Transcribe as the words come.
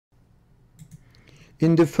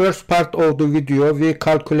In the first part of the video, we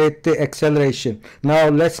calculate the acceleration. Now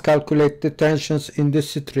let's calculate the tensions in the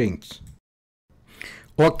strings.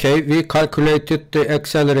 Okay, we calculated the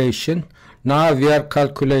acceleration. Now we are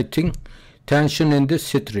calculating tension in the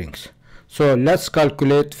strings. So let's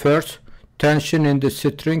calculate first tension in the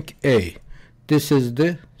string A. This is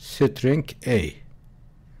the string A.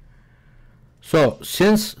 So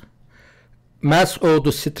since mass of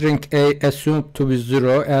the string A assumed to be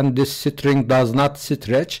 0 and this string does not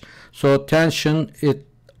stretch, so tension at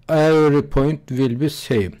every point will be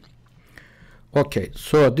same. Okay,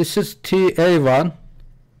 so this is TA1,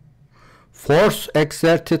 force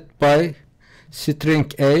exerted by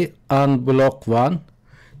string A on block 1,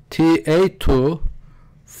 TA2,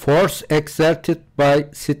 force exerted by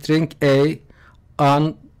string A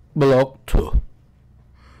on block 2.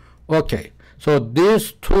 Okay, so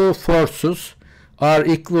these two forces are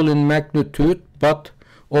equal in magnitude but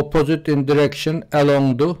opposite in direction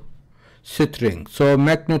along the string. So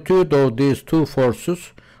magnitude of these two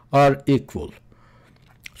forces are equal.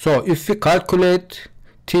 So if we calculate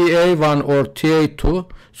TA1 or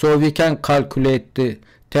TA2, so we can calculate the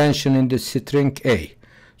tension in the string A.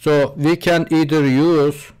 So we can either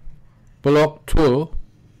use block 2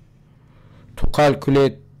 to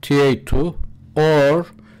calculate TA2, or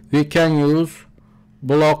we can use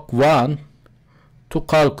block 1 to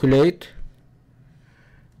calculate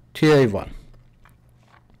TA1.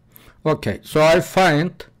 Okay, so I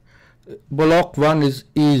find block 1 is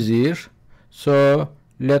easier. So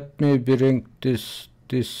let me bring this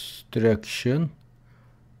direction.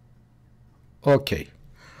 Okay,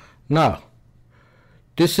 now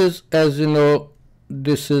this is, as you know,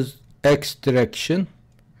 this is X direction,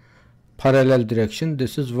 parallel direction,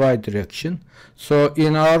 this is Y direction. So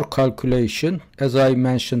in our calculation, as I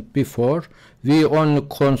mentioned before, we only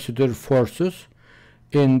consider forces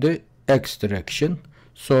in the X direction.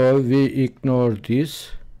 So we ignore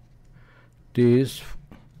these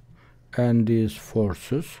and these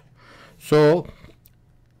forces. So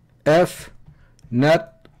F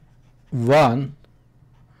net 1,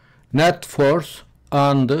 net force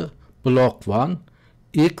on the block 1,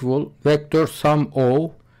 equal vector sum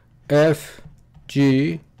of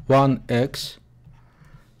Fg1x,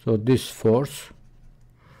 so this force,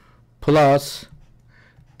 plus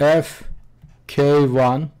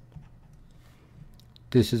Fk1,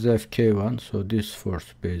 this is Fk1, so this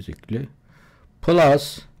force basically,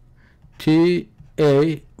 plus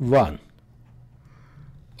Ta1.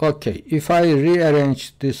 Okay, if I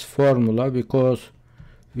rearrange this formula, because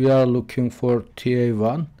we are looking for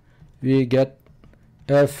Ta1, we get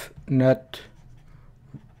F net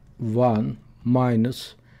 1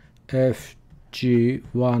 minus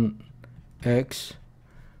Fg1x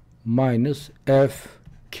minus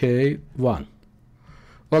Fk1.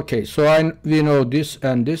 Okay, so we know this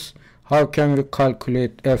and this. How can we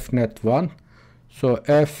calculate F net 1? So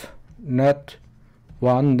F net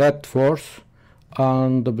 1, net force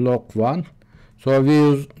on the block 1. So we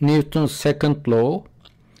use Newton's second law,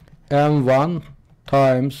 m1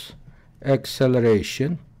 times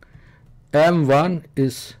acceleration. m1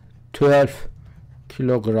 is 12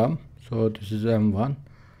 kilogram, so this is m1,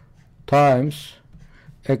 times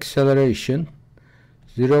acceleration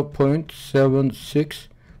 0.76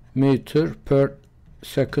 meter per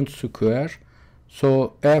second square.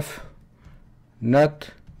 So F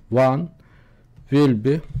net 1 will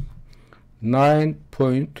be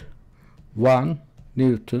 9.1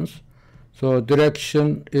 newtons. So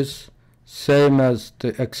direction is same as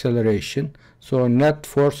the acceleration. So net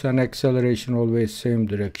force and acceleration always same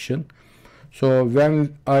direction. So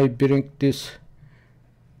when I bring this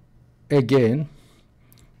again,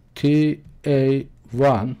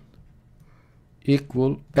 TA1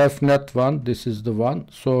 equal F net 1, this is the 1,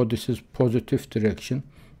 so this is positive direction,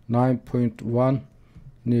 9.1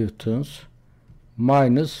 newtons,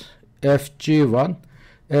 minus Fg1,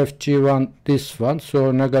 Fg1 this one,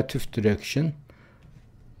 so negative direction,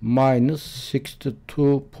 minus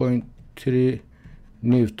 62.3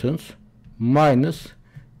 newtons, minus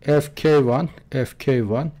Fk1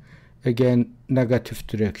 again negative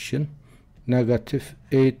direction, negative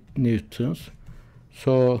 8 newtons.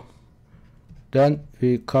 So then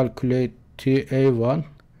we calculate TA1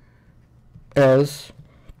 as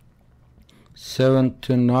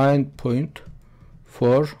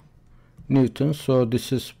 79.4 newtons. So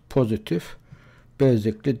this is positive,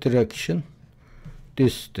 basically direction,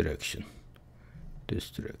 this direction.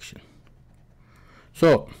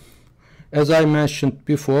 So as I mentioned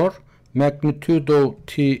before, magnitude of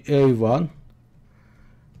TA1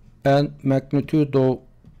 and magnitude of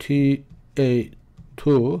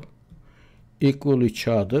TA2 equal each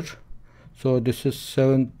other. So this is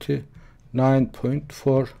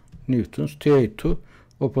 79.4 newtons. Ta2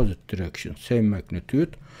 opposite direction, same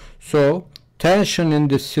magnitude. So tension in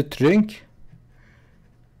the string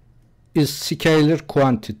is scalar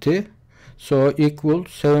quantity, so equal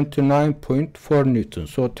 79.4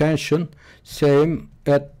 newtons. So tension same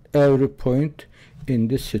at every point in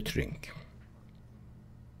the string.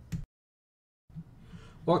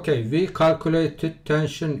 Okay, we calculated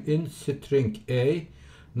tension in string A.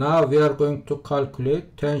 Now we are going to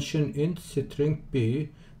calculate tension in string B.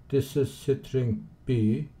 This is string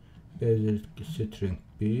B, basic string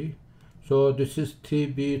B. So this is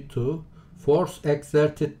TB2, force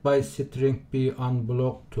exerted by string B on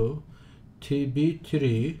block 2.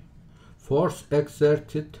 TB3, force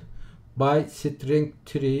exerted by string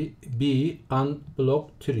 3B on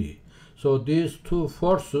block 3. So these two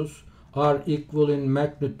forces are equal in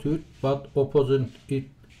magnitude but opposite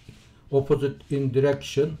in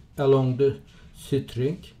direction along the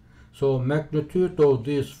string. So magnitude of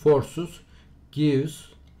these forces gives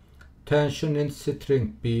tension in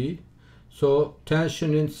string B. So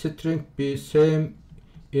tension in string B same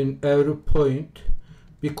in every point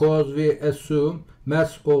because we assume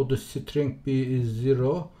mass of the string B is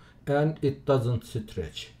 0 and it doesn't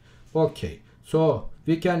stretch. Okay, so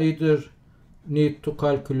we can either need to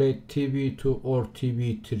calculate TB2 or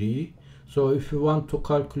TB3. So if we want to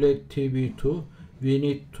calculate TB2, we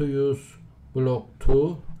need to use block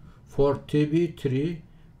 2. For TB3,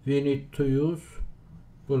 we need to use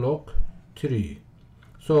block 3.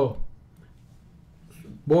 So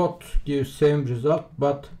both give same result,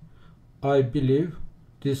 but I believe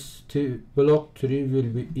this block 3 will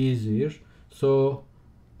be easier. So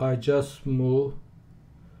I just move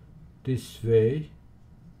this way.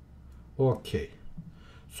 Okay,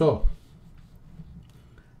 so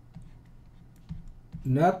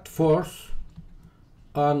net force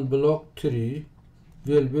on block 3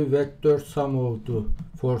 will be vector sum of the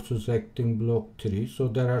forces acting block 3. So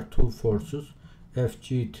there are two forces,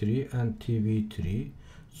 Fg3 and Tb3.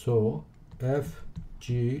 So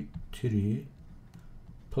Fg3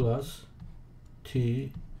 plus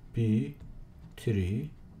Tb3.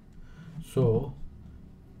 So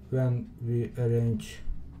when we arrange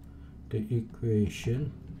the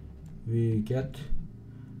equation, we get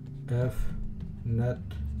F net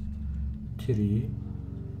 3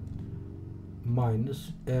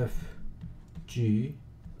 minus Fg3.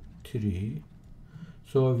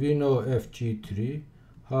 So we know Fg3.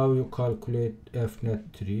 How you calculate F net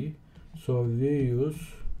 3? So we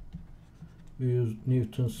use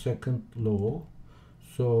Newton's second law.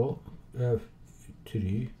 So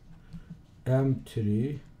F3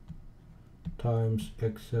 m3 times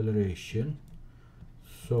acceleration.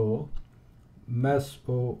 So mass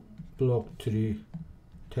of block 3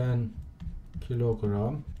 10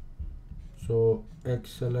 kilogram. So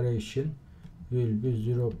acceleration will be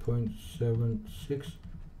 0.76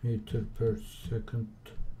 meter per second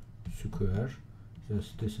square.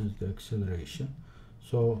 Yes, this is the acceleration.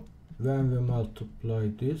 So when we multiply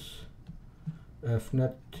this F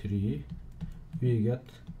net 3, we get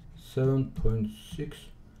 7.6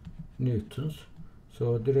 newtons.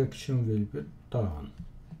 So direction will be down.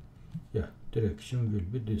 Yeah, direction will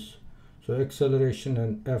be this. So acceleration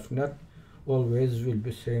and F net always will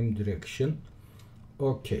be same direction.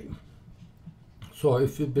 Okay, so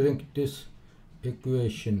if you bring this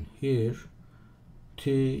equation here,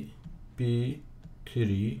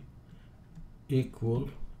 TB3 equal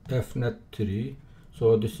F net 3.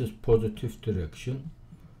 So this is positive direction,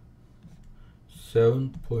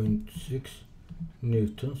 7.6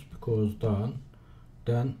 newtons because down,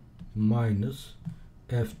 then minus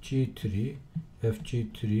Fg3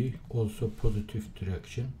 also positive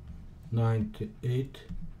direction, 98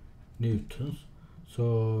 newtons.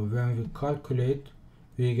 So when we calculate,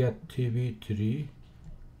 we get TB3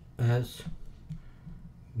 as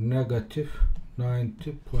negative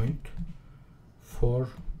 90.4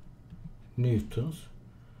 newtons.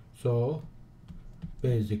 So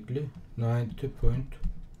basically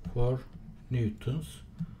 90.4 newtons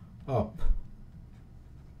up.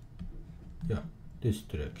 Yeah, this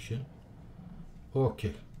direction.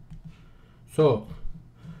 Okay, so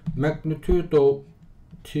magnitude of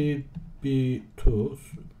TB2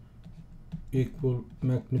 equal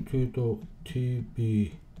magnitude of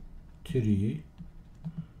TB3.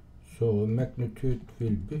 So magnitude will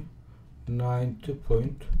be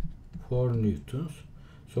 90.4 newtons.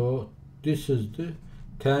 So this is the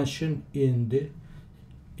tension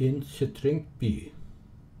in string B.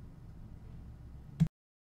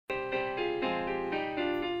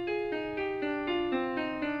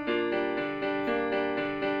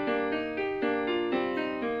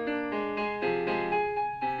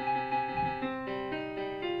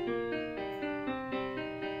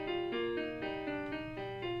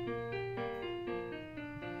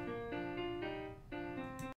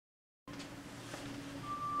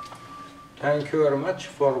 Thank you very much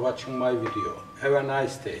for watching my video. Have a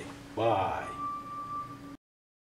nice day. Bye.